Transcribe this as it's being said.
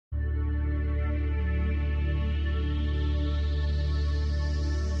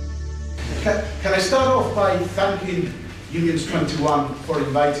Can I start off by thanking Unions21 for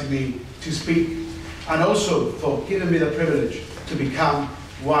inviting me to speak, and also for giving me the privilege to become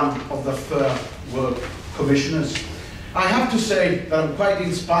one of the Fair Work Commissioners. I have to say that I'm quite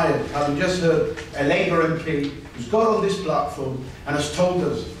inspired, having just heard a Labour MP who's got on this platform and has told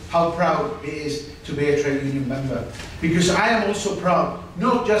us how proud it is to be a trade union member. Because I am also proud,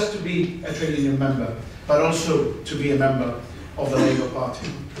 not just to be a trade union member, but also to be a member of the Labour Party.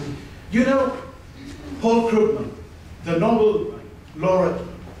 You know, Paul Krugman, the Nobel laureate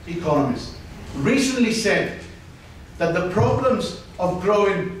economist, recently said that the problems of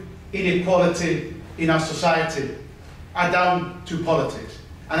growing inequality in our society are down to politics.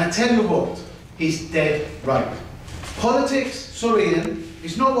 And I tell you what, he's dead right. Politics, sorry Ian,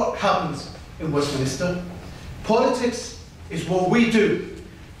 is not what happens in Westminster. Politics is what we do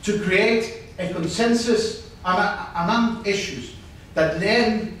to create a consensus among issues that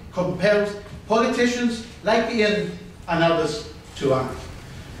then compels politicians like Ian and others to act.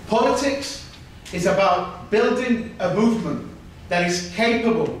 Politics is about building a movement that is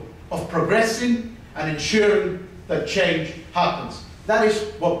capable of progressing and ensuring that change happens. That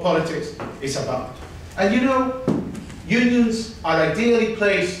is what politics is about. And you know, unions are ideally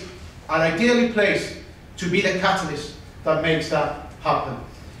placed to be the catalyst that makes that happen.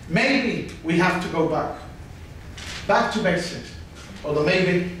 Maybe we have to go back to basics, although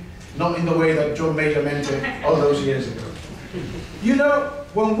maybe not in the way that John Major meant it all those years ago. You know,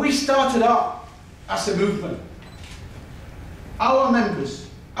 when we started out as a movement, our members,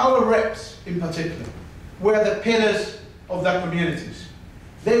 our reps in particular, were the pillars of their communities.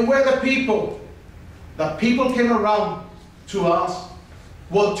 They were the people that people came around to ask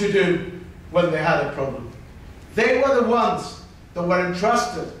what to do when they had a problem. They were the ones that were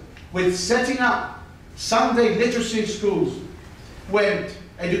entrusted with setting up Sunday literacy schools when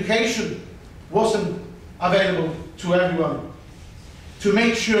education wasn't available to everyone, to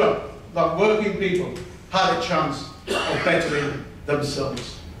make sure that working people had a chance of bettering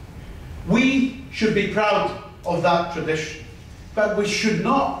themselves. We should be proud of that tradition, but we should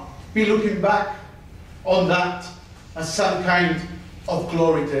not be looking back on that as some kind of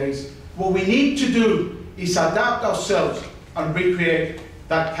glory days. What we need to do is adapt ourselves and recreate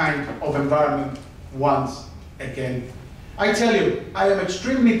that kind of environment once again. I tell you, I am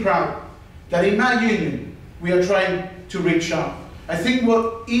extremely proud that in my union we are trying to reach out. I think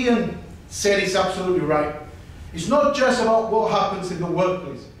what Ian said is absolutely right. It's not just about what happens in the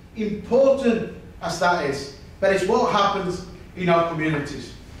workplace, important as that is, but it's what happens in our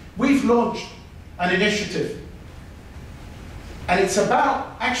communities. We've launched an initiative, and it's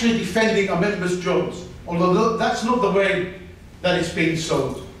about actually defending our members' jobs, although that's not the way that it's being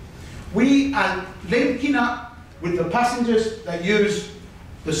sold. We are linking up with the passengers that use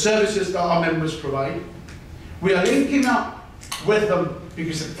the services that our members provide. We are linking up with them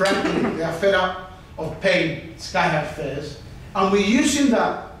because, frankly, they are fed up of paying sky-high fares, and we're using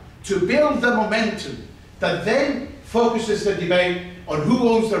that to build the momentum that then focuses the debate on who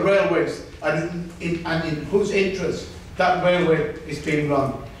owns the railways and in whose interest that railway is being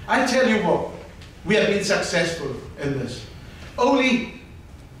run. I tell you what, we have been successful in this. Only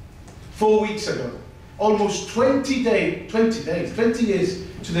 4 weeks ago, almost 20 years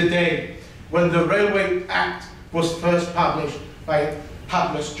to the day when the Railway Act was first published by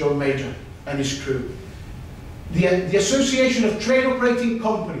hapless John Major and his crew. The Association of Train Operating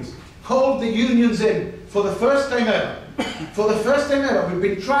Companies called the unions in for the first time ever. For the first time ever,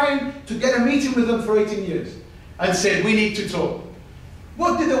 we've been trying to get a meeting with them for 18 years and said, we need to talk.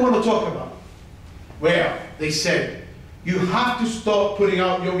 What did they want to talk about? Well, they said, you have to stop putting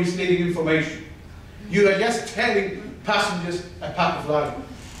out your misleading information. You are just telling passengers a pack of lies.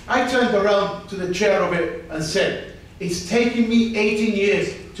 I turned around to the chair of it and said, it's taken me 18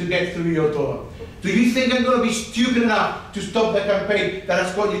 years to get through your door. Do you think I'm going to be stupid enough to stop the campaign that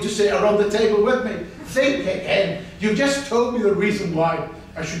has got you to sit around the table with me? Think again. You just told me the reason why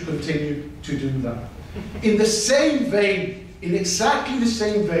I should continue to do that. In the same vein, in exactly the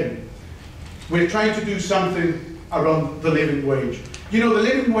same vein, we're trying to do something around the living wage. You know, the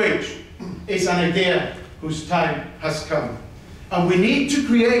living wage is an idea whose time has come. And we need to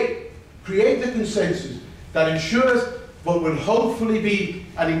create the consensus that ensures what will hopefully be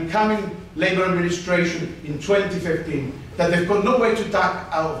an incoming Labour administration in 2015, that they've got no way to duck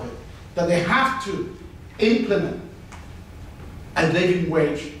out of it, that they have to implement a living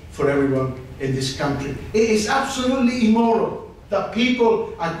wage for everyone in this country. It is absolutely immoral that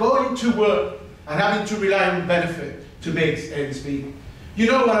people are going to work and having to rely on benefit to make ends meet. You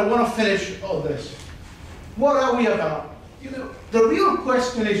know what, I want to finish all this. What are we about? the real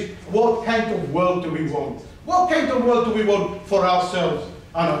question is, what kind of world do we want? What kind of world do we want for ourselves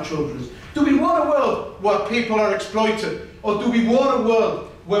and our children? Do we want a world where people are exploited? Or do we want a world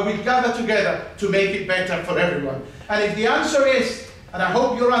where we gather together to make it better for everyone? And if the answer is, and I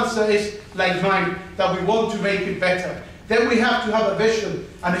hope your answer is like mine, that we want to make it better, then we have to have a vision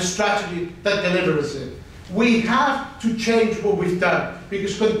and a strategy that delivers it. We have to change what we've done,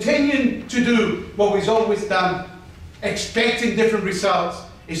 because continuing to do what we've always done, expecting different results,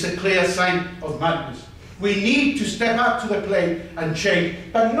 is a clear sign of madness. We need to step up to the plate and change,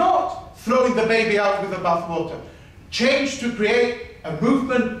 but not throwing the baby out with the bathwater. Change to create a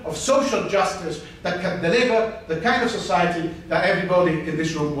movement of social justice that can deliver the kind of society that everybody in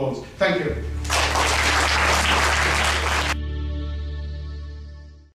this room wants. Thank you.